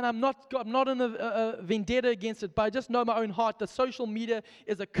 and I'm not in a vendetta against it, but I just know my own heart that social media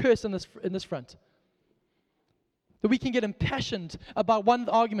is a curse in this front. That we can get impassioned about one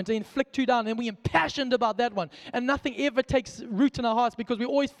argument and flick two down, and we're impassioned about that one. And nothing ever takes root in our hearts because we're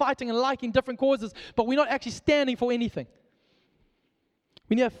always fighting and liking different causes, but we're not actually standing for anything.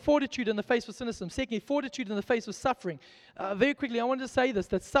 We need to have fortitude in the face of cynicism. Secondly, fortitude in the face of suffering. Very quickly, I wanted to say this,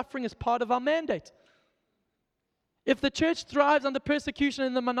 that suffering is part of our mandate. If the church thrives under persecution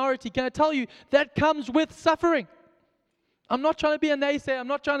in the minority, can I tell you, that comes with suffering. I'm not trying to be a naysayer. I'm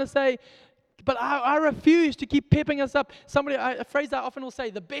not trying to say, but I refuse to keep pepping us up. A phrase I often will say,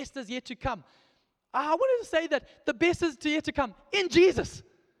 the best is yet to come. I wanted to say that the best is yet to come in Jesus.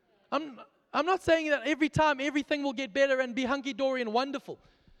 I'm not saying that every time everything will get better and be hunky-dory and wonderful.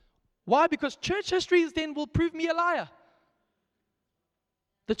 Why? Because church history then will prove me a liar.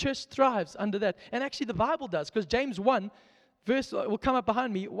 The church thrives under that. And actually the Bible does, because James 1, verse will come up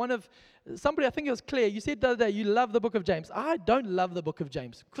behind me. Somebody, I think it was Claire, you said the other day, you love the book of James. I don't love the book of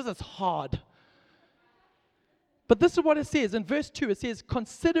James, because it's hard. But this is what it says. In verse 2, it says,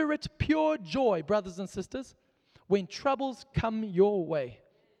 consider it pure joy, brothers and sisters, when troubles come your way.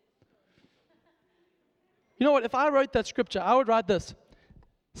 You know what? If I wrote that scripture, I would write this.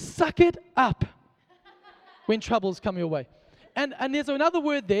 Suck it up when troubles come your way. And there's another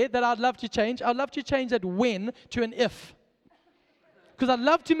word there that I'd love to change. I'd love to change that when to an if. Because I'd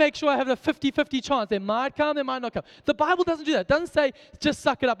love to make sure I have a 50-50 chance. They might come, they might not come. The Bible doesn't do that. It doesn't say just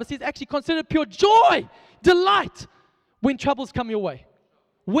suck it up. It says actually consider pure joy, delight when troubles come your way.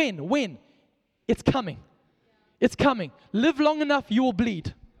 When? It's coming. It's coming. Live long enough, you will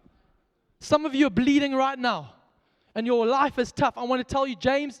bleed. Some of you are bleeding right now. And your life is tough. I want to tell you,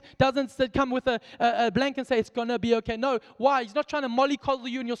 James doesn't come with a blank and say it's going to be okay. No. Why? He's not trying to mollycoddle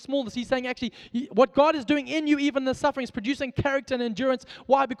you in your smallness. He's saying actually what God is doing in you, even in the suffering, is producing character and endurance.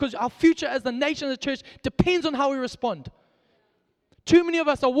 Why? Because our future as the nation and the church depends on how we respond. Too many of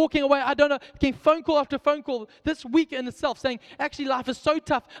us are walking away, I don't know, getting phone call after phone call this week in itself saying, actually life is so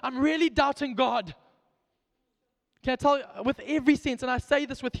tough. I'm really doubting God. Can I tell you, with every sense, and I say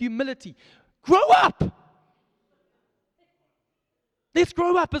this with humility, grow up. Let's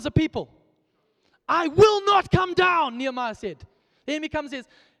grow up as a people. I will not come down, Nehemiah said. The enemy comes and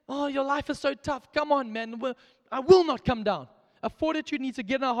says, oh, your life is so tough. Come on, man. I will not come down. A fortitude needs to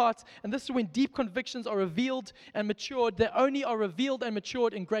get in our hearts, and this is when deep convictions are revealed and matured. They only are revealed and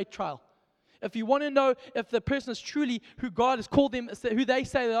matured in great trial. If you want to know if the person is truly who God has called them, who they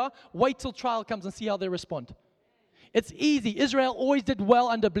say they are, wait till trial comes and see how they respond. It's easy. Israel always did well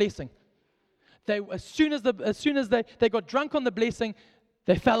under blessing. As soon as they got drunk on the blessing,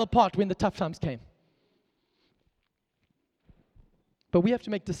 they fell apart when the tough times came. But we have to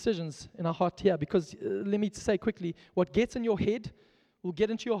make decisions in our heart here, because let me say quickly, what gets in your head will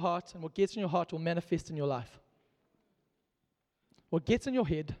get into your heart, and what gets in your heart will manifest in your life. What gets in your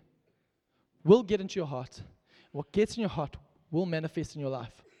head will get into your heart. What gets in your heart will manifest in your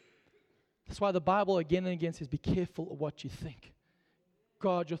life. That's why the Bible again and again says, be careful of what you think.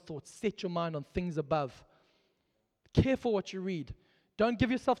 Guard your thoughts. Set your mind on things above. Careful what you read. Don't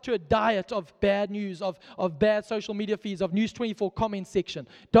give yourself to a diet of bad news, of bad social media feeds, of News 24 comment section.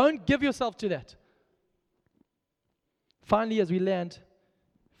 Don't give yourself to that. Finally, as we land,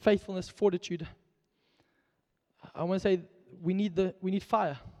 faithfulness, fortitude. I want to say we need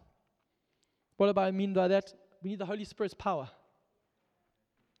fire. What do I mean by that? We need the Holy Spirit's power.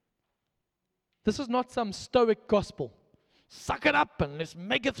 This is not some stoic gospel. Suck it up and let's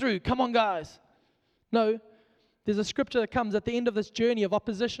make it through. Come on, guys. No, there's a scripture that comes at the end of this journey of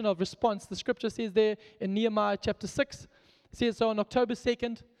opposition, of response. The scripture says there in Nehemiah chapter 6, it says, so on October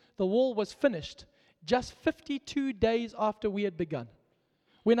 2nd, the wall was finished, just 52 days after we had begun.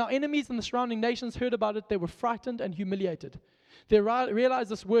 When our enemies and the surrounding nations heard about it, they were frightened and humiliated. They realized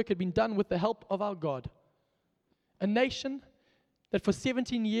this work had been done with the help of our God. A nation that for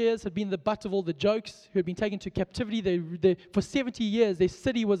 17 years had been the butt of all the jokes, who had been taken to captivity. For 70 years, their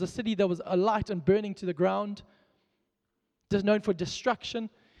city was a city that was alight and burning to the ground, just known for destruction.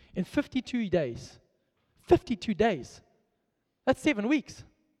 In 52 days, that's 7 weeks.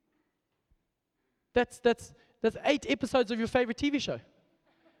 That's 8 episodes of your favorite TV show.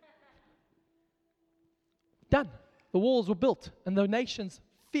 Done. The walls were built, and the nations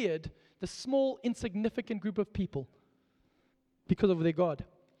feared the small, insignificant group of people because of their God.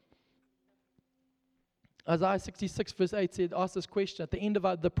 Isaiah 66 verse 8 asked this question at the end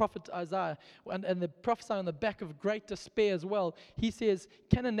of the prophet Isaiah, and the prophesy on the back of great despair as well. He says,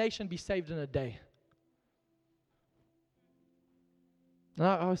 can a nation be saved in a day?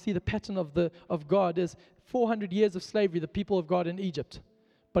 Now I see the pattern of God is 400 years of slavery, the people of God in Egypt.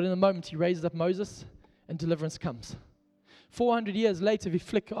 But in a moment he raises up Moses and deliverance comes. 400 years later, if you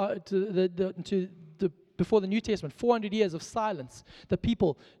flick to the before the New Testament, 400 years of silence. The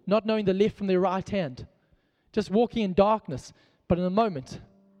people not knowing the left from their right hand, just walking in darkness. But in a moment,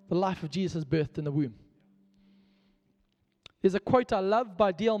 the life of Jesus is birthed in the womb. There's a quote I love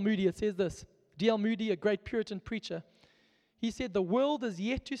by D.L. Moody. It says this. D.L. Moody, a great Puritan preacher, he said, "The world is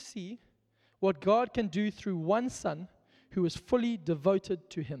yet to see what God can do through one son who is fully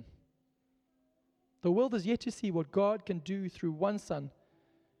devoted to him." The world is yet to see what God can do through one son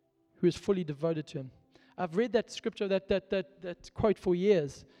who is fully devoted to him. I've read that scripture, that quote for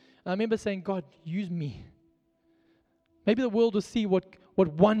years. And I remember saying, God, use me. Maybe the world will see what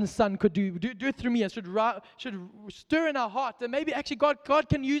one son could do it through me, and should stir in our heart that maybe actually God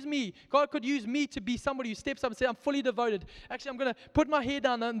can use me. God could use me to be somebody who steps up and says, I'm fully devoted. Actually, I'm going to put my head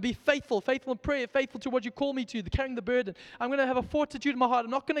down and be faithful in prayer, faithful to what you call me to, carrying the burden. I'm going to have a fortitude in my heart.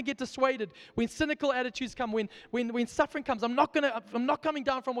 I'm not going to get dissuaded when cynical attitudes come, when suffering comes. I'm not coming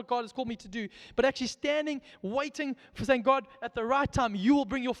down from what God has called me to do, but actually standing, waiting for saying, God, at the right time, you will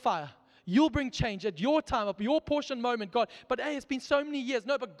bring your fire. You'll bring change at your time, at your portion moment, God. But hey, it's been so many years.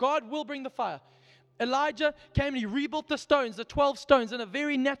 No, but God will bring the fire. Elijah came and he rebuilt the stones, the 12 stones, in a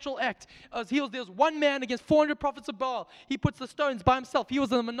very natural act. There was one man against 400 prophets of Baal. He puts the stones by himself. He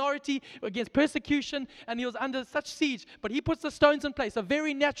was in a minority against persecution, and he was under such siege. But he puts the stones in place, a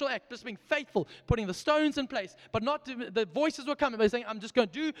very natural act, just being faithful, putting the stones in place. But not the voices were coming, but he's saying, I'm just going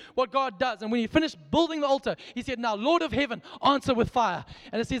to do what God does. And when he finished building the altar, he said, now, Lord of heaven, answer with fire.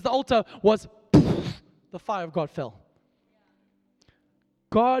 And it says the altar was, the fire of God fell.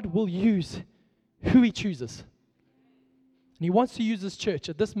 God will use who he chooses. And he wants to use this church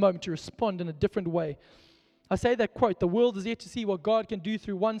at this moment to respond in a different way. I say that quote, the world is yet to see what God can do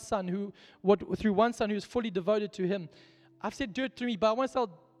through one son who is fully devoted to him. I've said do it through me, but I want to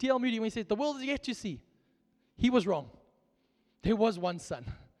tell D.L. Moody when he says the world is yet to see. He was wrong. There was one son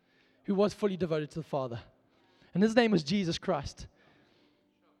who was fully devoted to the Father. And his name was Jesus Christ.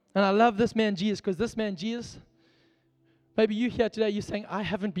 And I love this man Jesus, because this man Jesus, maybe you here today, you're saying, I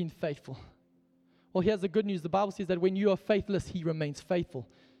haven't been faithful. Well, here's the good news. The Bible says that when you are faithless, he remains faithful.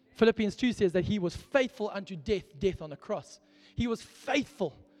 Philippians 2 says that he was faithful unto death on the cross. He was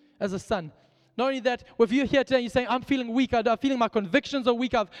faithful as a son. Not only that, if you're here today and you're saying, I'm feeling weak, I'm feeling my convictions are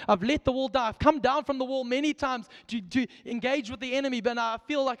weak, I've let the wall down, I've come down from the wall many times to engage with the enemy, but I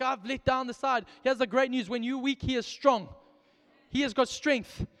feel like I've let down the side. Here's the great news. When you're weak, he is strong. He has got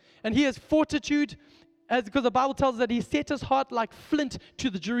strength. And he has fortitude, because the Bible tells us that he set his heart like flint to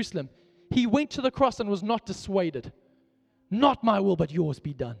the Jerusalem. He went to the cross and was not dissuaded. Not my will, but yours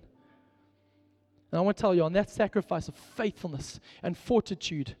be done. And I want to tell you, on that sacrifice of faithfulness and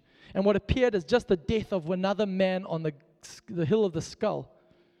fortitude, and what appeared as just the death of another man on the hill of the skull,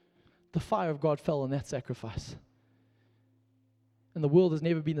 the fire of God fell on that sacrifice. And the world has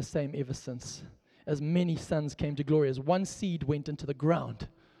never been the same ever since. As many sons came to glory, as one seed went into the ground,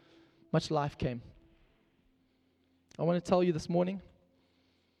 much life came. I want to tell you this morning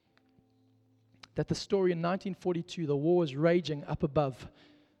that the story in 1942, the war was raging up above.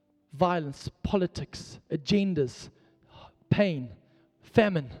 Violence, politics, agendas, pain,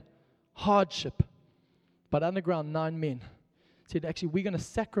 famine, hardship. But underground, 9 men said, actually, we're going to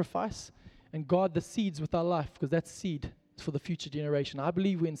sacrifice and guard the seeds with our life, because that seed is for the future generation. I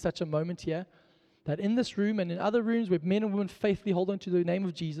believe we're in such a moment here that in this room and in other rooms where men and women faithfully hold on to the name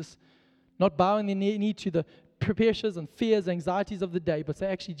of Jesus, not bowing their knee to the pressures and fears, anxieties of the day, but say,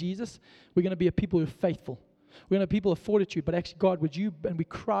 actually, Jesus, we're going to be a people who are faithful. We're going to be people of fortitude, but actually, God, would you, and we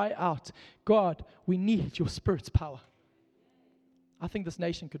cry out, God, we need your Spirit's power. I think this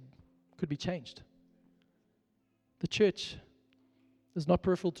nation could be changed. The church is not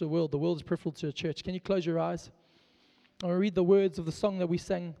peripheral to the world is peripheral to the church. Can you close your eyes? I want to read the words of the song that we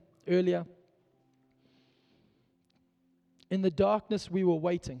sang earlier. In the darkness we were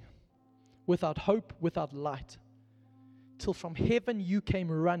waiting, without hope, without light, till from heaven you came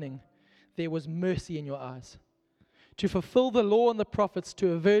running. There was mercy in your eyes. To fulfill the law and the prophets,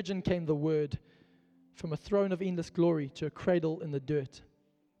 to a virgin came the word, from a throne of endless glory to a cradle in the dirt.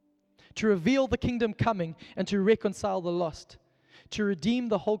 To reveal the kingdom coming and to reconcile the lost, to redeem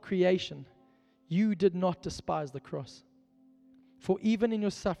the whole creation, you did not despise the cross. For even in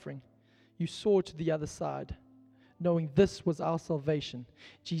your suffering, you saw to the other side, knowing this was our salvation.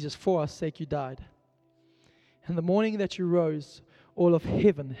 Jesus, for our sake you died. And the morning that you rose, all of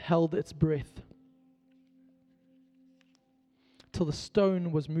heaven held its breath, till the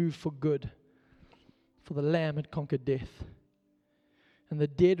stone was moved for good, for the Lamb had conquered death. And the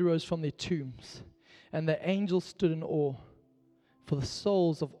dead rose from their tombs, and the angels stood in awe, for the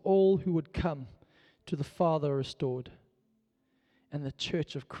souls of all who would come to the Father are restored. And the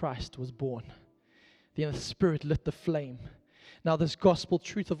church of Christ was born. Then the Spirit lit the flame. Now this gospel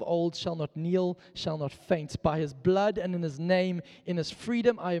truth of old shall not kneel, shall not faint. By His blood and in His name, in His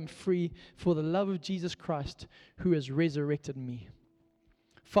freedom I am free, for the love of Jesus Christ, who has resurrected me.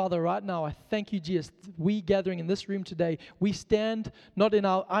 Father, right now, I thank you, Jesus. We gathering in this room today, we stand not in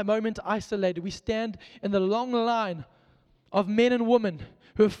our moment isolated. We stand in the long line of men and women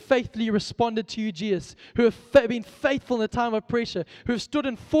who have faithfully responded to you, Jesus, who have been faithful in the time of pressure, who have stood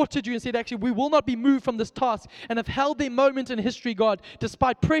and fought to you and said, actually, we will not be moved from this task, and have held their moment in history, God.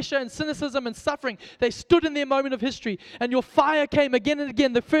 Despite pressure and cynicism and suffering, they stood in their moment of history, and your fire came again and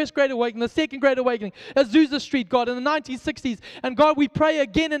again, the first Great Awakening, the second Great Awakening, Azusa Street, God, in the 1960s. And God, we pray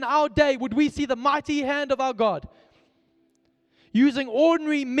again in our day, would we see the mighty hand of our God, using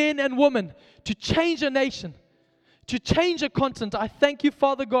ordinary men and women to change a nation, to change a continent. I thank you,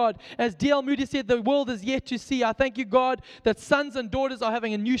 Father God, as D.L. Moody said, the world is yet to see. I thank you, God, that sons and daughters are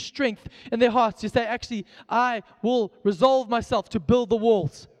having a new strength in their hearts to say, actually, I will resolve myself to build the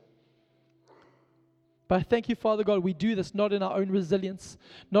walls. But I thank you, Father God, we do this not in our own resilience,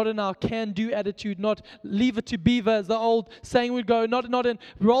 not in our can-do attitude, not leave it to beaver, as the old saying would go, not in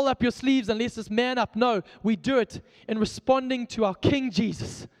roll up your sleeves and let's just man up. No, we do it in responding to our King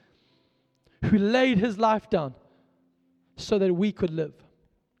Jesus, who laid His life down so that we could live.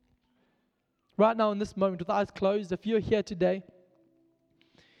 Right now in this moment, with eyes closed, if you're here today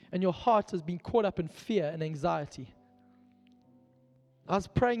and your heart has been caught up in fear and anxiety, I was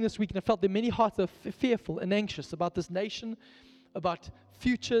praying this week and I felt that many hearts are fearful and anxious about this nation, about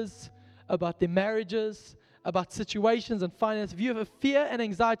futures, about their marriages, about situations and finance. If you have a fear and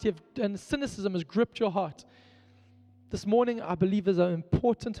anxiety and cynicism has gripped your heart, this morning I believe is an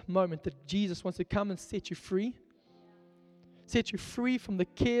important moment that Jesus wants to come and set you free. Set you free from the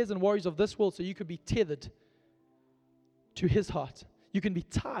cares and worries of this world so you could be tethered to His heart. You can be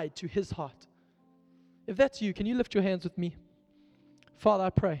tied to His heart. If that's you, can you lift your hands with me? Father,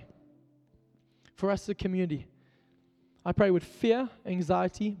 I pray for us as a community. I pray with fear,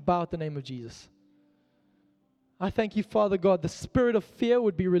 anxiety, bow at the name of Jesus. I thank you, Father God, the spirit of fear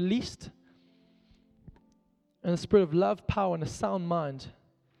would be released and the spirit of love, power, and a sound mind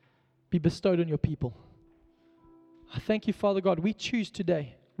be bestowed on your people. I thank you, Father God. We choose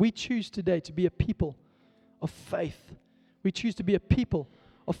today to be a people of faith. We choose to be a people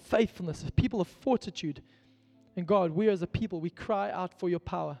of faithfulness, a people of fortitude. And God, we as a people, we cry out for your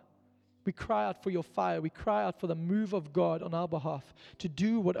power. We cry out for your fire. We cry out for the move of God on our behalf to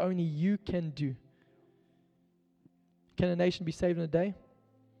do what only you can do. Can a nation be saved in a day?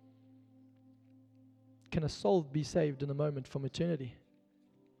 Can a soul be saved in a moment from eternity?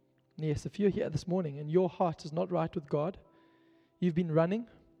 Yes, if you're here this morning and your heart is not right with God, you've been running,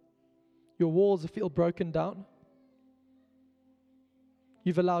 your walls feel broken down,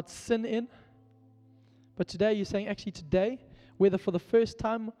 you've allowed sin in, but today you're saying, actually today, whether for the first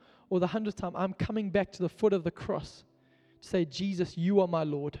time or the 100th time, I'm coming back to the foot of the cross to say, Jesus, you are my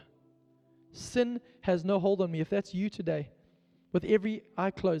Lord. Sin has no hold on me. If that's you today, with every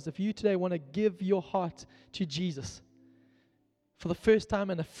eye closed, if you today want to give your heart to Jesus, for the first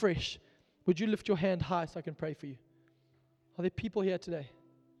time and afresh, would you lift your hand high so I can pray for you? Are there people here today?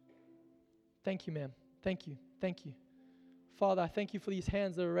 Thank you, ma'am. Thank you. Thank you. Father, I thank you for these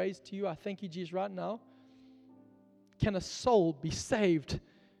hands that are raised to you. I thank you, Jesus, right now. Can a soul be saved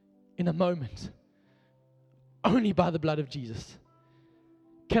in a moment? Only by the blood of Jesus.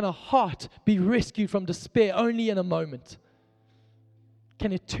 Can a heart be rescued from despair? Only in a moment.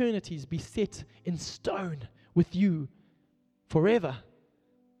 Can eternities be set in stone with you forever?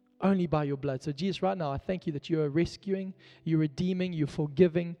 Only by your blood. So Jesus, right now, I thank you that you are rescuing, you're redeeming, you're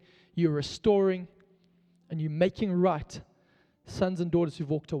forgiving, you're restoring, and you're making right sons and daughters who've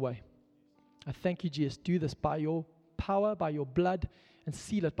walked away. I thank you, Jesus. Do this by your power, by your blood, and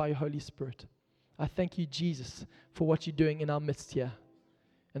seal it by your Holy Spirit. I thank you, Jesus, for what you're doing in our midst here.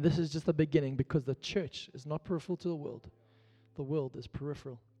 And this is just the beginning, because the church is not peripheral to the world. The world is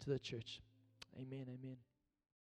peripheral to the church. Amen, amen.